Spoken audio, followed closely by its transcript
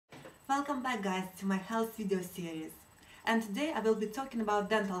Welcome back guys to my health video series, and today I will be talking about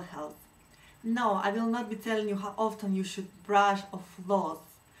dental health. No, I will not be telling you how often you should brush or floss.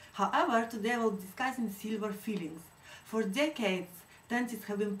 However, today I will be discussing silver fillings. For decades, dentists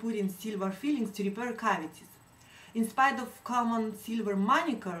have been putting silver fillings to repair cavities. In spite of common silver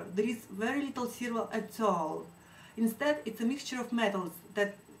moniker, there is very little silver at all. Instead, it's a mixture of metals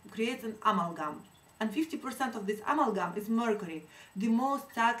that creates an amalgam. And 50% of this amalgam is mercury, the most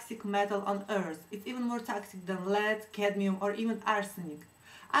toxic metal on earth. It's even more toxic than lead, cadmium, or even arsenic.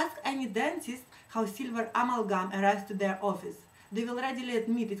 Ask any dentist how silver amalgam arrives to their office. They will readily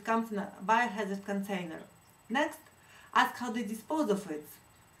admit it comes in a biohazard container. Next, ask how they dispose of it.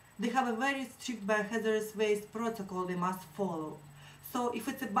 They have a very strict biohazardous waste protocol they must follow. So if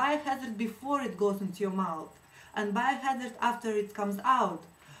it's a biohazard before it goes into your mouth, and biohazard after it comes out,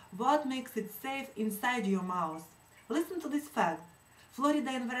 what makes it safe inside your mouth? Listen to this fact.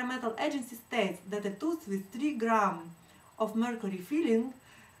 Florida Environmental Agency states that a tooth with 3 grams of mercury filling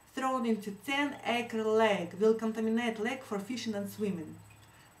thrown into 10-acre lake will contaminate lake for fishing and swimming.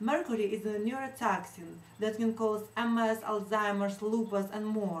 Mercury is a neurotoxin that can cause MS, Alzheimer's, lupus, and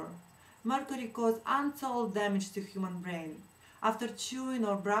more. Mercury causes untold damage to human brain. After chewing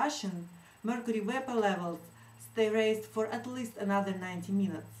or brushing, mercury vapor levels stay raised for at least another 90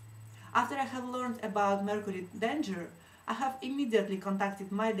 minutes. After I have learned about mercury danger, I have immediately contacted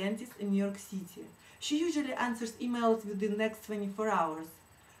my dentist in New York City. She usually answers emails within the next 24 hours.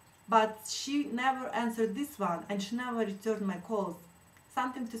 But she never answered this one, and she never returned my calls.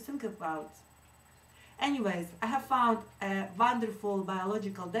 Something to think about. Anyways, I have found a wonderful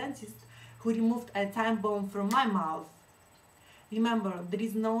biological dentist who removed a time bomb from my mouth. Remember, there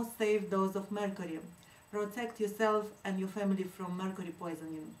is no safe dose of mercury. Protect yourself and your family from mercury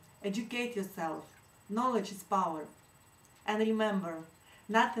poisoning. Educate yourself. Knowledge is power. And remember,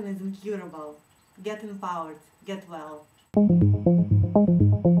 nothing is incurable. Get empowered. Get well.